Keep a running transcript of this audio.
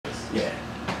Yeah.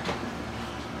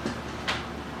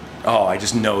 Oh, I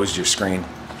just nosed your screen.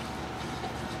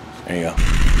 There you go.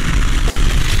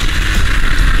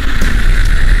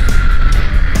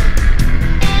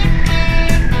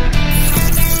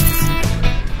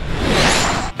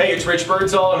 Hey, it's Rich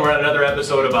Birdsall, and we're on another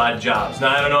episode of Odd Jobs. Now,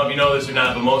 I don't know if you know this or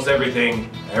not, but most everything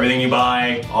you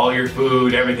buy, all your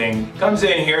food, everything, comes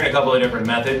in here in a couple of different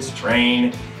methods.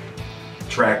 Train,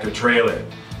 tractor, trailer.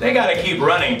 They gotta keep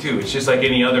running too. It's just like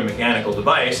any other mechanical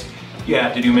device. You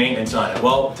have to do maintenance on it.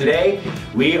 Well, today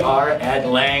we are at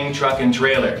Lang Truck and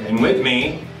Trailer, and with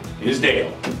me is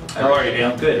Dale. How are you,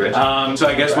 Dale? Good, Rich. So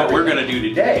I guess what we're gonna do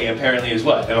today apparently is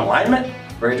what? An alignment?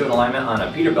 We're going to do an alignment on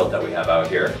a Peterbilt that we have out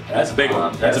here. That's a big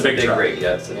one. That's a big truck. rig.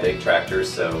 Yeah, it's a big tractor.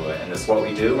 So, and this is what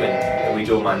we do. And we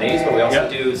do them on these, but we also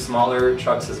do smaller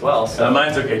trucks as well. So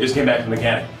mine's okay. Just came back from the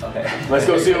mechanic. Okay. Let's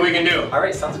go see what we can do. All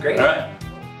right, sounds great. All right.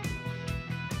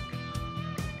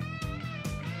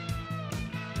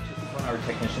 One of our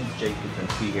technicians, Jake, you can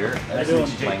see here. How you doing,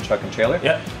 Jake? Lang Truck and Trailer.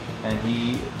 Yep. And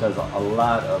he does a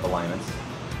lot of alignments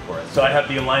for us. So I have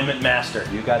the alignment master.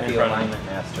 You got the alignment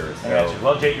master. So.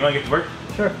 Well, Jake, you want to get to work?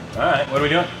 Sure. All right. What are we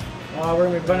doing? We're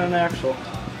going to be bending an axle.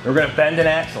 We're going to bend an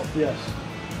axle. Yes.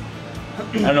 I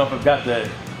don't know if I've got the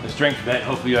strength for that.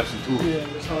 Hopefully you have some tools. Yeah,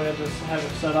 just how we have to have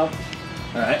it set up.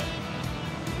 All right.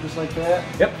 Just like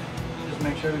that. Yep. Just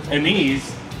make sure everything. And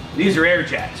these are air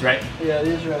jacks, right? Yeah,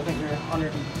 these are, I think they're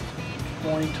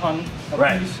 120 ton.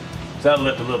 Right. Piece. So that'll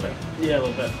lift a little bit. Yeah, a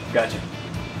little bit. Gotcha.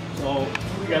 So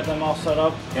we got them all set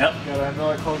up. Yep. Got our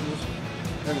hydraulic hoses.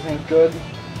 Everything's good.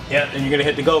 Yep, and you're going to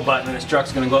hit the go button and this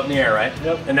truck's going to go up in the air, right?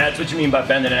 Yep. And that's what you mean by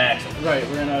bending an axle. Right,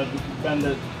 we're going to bend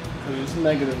it because it's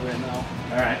negative right now.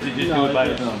 All right, so just do it by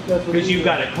its own. Because you've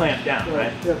got it clamped down,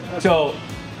 right? Yep. So,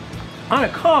 on a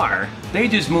car, they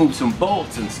just move some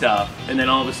bolts and stuff, and then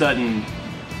all of a sudden,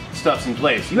 stuff's in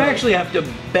place. You actually have to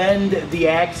bend the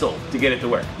axle to get it to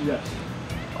work. Yes.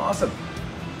 Awesome.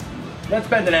 Let's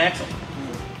bend an axle.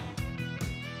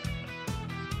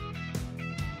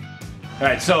 All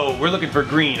right, so we're looking for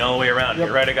green all the way around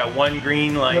here, right? I got one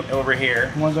green light over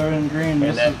here. Ones are in green.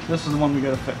 This is the one we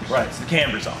got to fix. Right, so the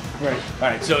camber's off. Right. All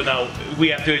right, so now we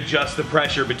have to adjust the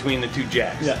pressure between the two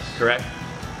jacks. Yes. Correct?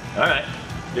 All right,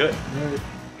 good. Right.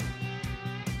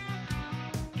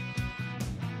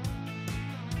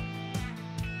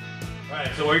 All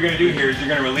right, so what you're gonna do here is you're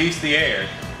gonna release the air,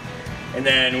 and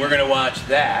then we're gonna watch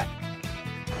that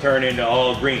turn into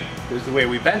all green. This is the way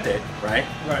we bent it, right?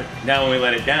 Right. Now when we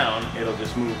let it down, it'll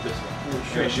just move this way.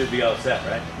 Sure. It should be all set,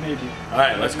 right? Maybe. All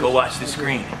right, let's go watch the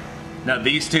screen. Now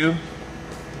these two,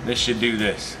 this should do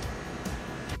this.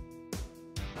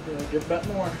 Yeah, get bent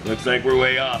more. Looks like we're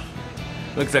way off.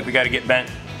 Looks like we gotta get bent.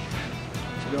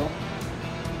 Let's go.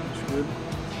 That's good.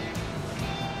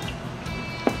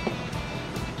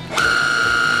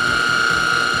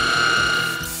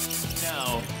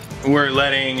 Now, we're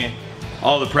letting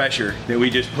all the pressure that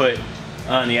we just put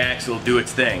on the axle do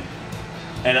its thing.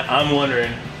 And I'm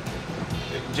wondering,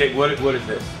 Jake, what is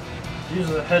this? These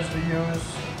are the heads we use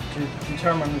to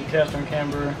determine the caster and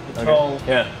camber, the toe,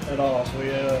 at all. So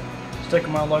we stick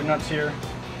them on lug nuts here,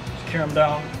 secure them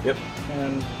down,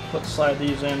 and slide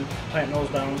these in, tighten those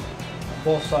down on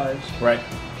both sides. Right.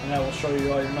 And that will show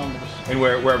you all your numbers. And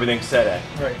where everything's set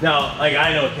at. Right. Now, like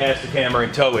I know what caster, camber,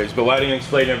 and toe is, but why don't you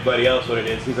explain to everybody else what it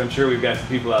is? Because I'm sure we've got some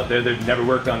people out there that have never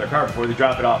worked on their car before. They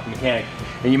drop it off the mechanic,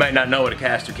 and you might not know what a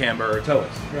caster, camber, or a toe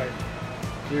is. Right.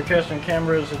 Your caster and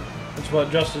camber is it's what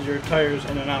adjusts your tires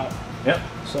in and out. Yep.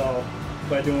 So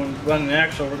by running the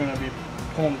axle, we're going to be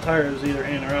pulling the tires either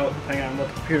in or out depending on what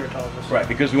the computer tells us. Right,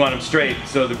 because we want them straight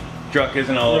so the truck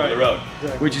isn't all over the road,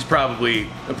 exactly. Which is probably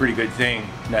a pretty good thing,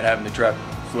 not having the truck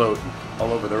float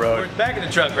all over the road. We're back in the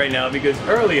truck right now because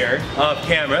earlier, off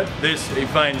camera, this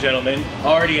fine gentleman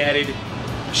already added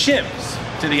shims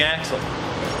to the axle.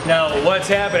 Now, what's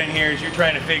happening here is you're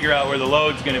trying to figure out where the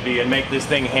load's going to be and make this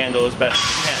thing handle as best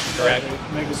as it can,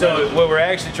 correct? So what we're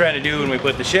actually trying to do when we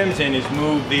put the shims in is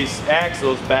move these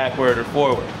axles backward or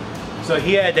forward. So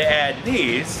he had to add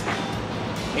these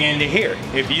into here.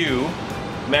 If you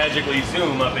magically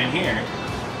zoom up in here,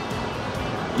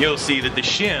 you'll see that the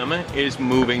shim is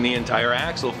moving the entire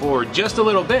axle forward just a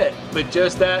little bit, but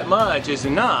just that much is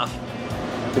enough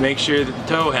to make sure that the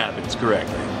toe happens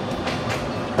correctly.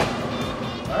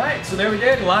 All right, so there we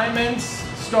did. Alignments,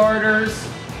 starters.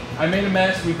 I made a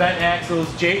mess. We bent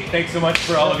axles. Jake, thanks so much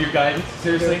for all of your guidance.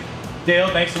 Seriously. Dale,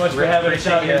 thanks so much for having us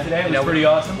out here today. It was pretty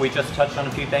awesome. We just touched on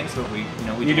a few things, but we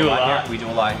do a lot here. We do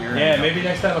a lot here. Yeah, maybe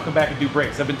next time I'll come back and do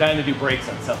brakes. I've been dying to do brakes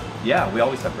on something. Yeah, we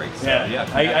always have brakes. Yeah, So,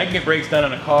 yeah. I can get brakes done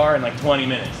on a car in like 20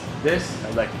 minutes. This,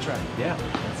 I'd like to try. Yeah.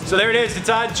 So there it is, it's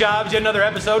Odd Jobs, yet another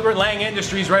episode. We're at Lang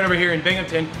Industries right over here in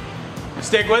Binghamton.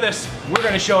 Stick with us. We're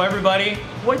gonna show everybody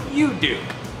what you do.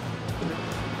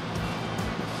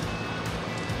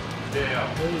 Yeah.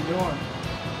 What are you doing?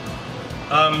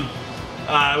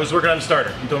 I was working on the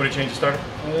starter. You told me to change the starter?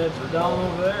 Yeah, it's down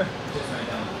over there.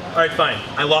 All right, fine.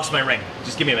 I lost my ring.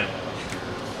 Just give me a minute.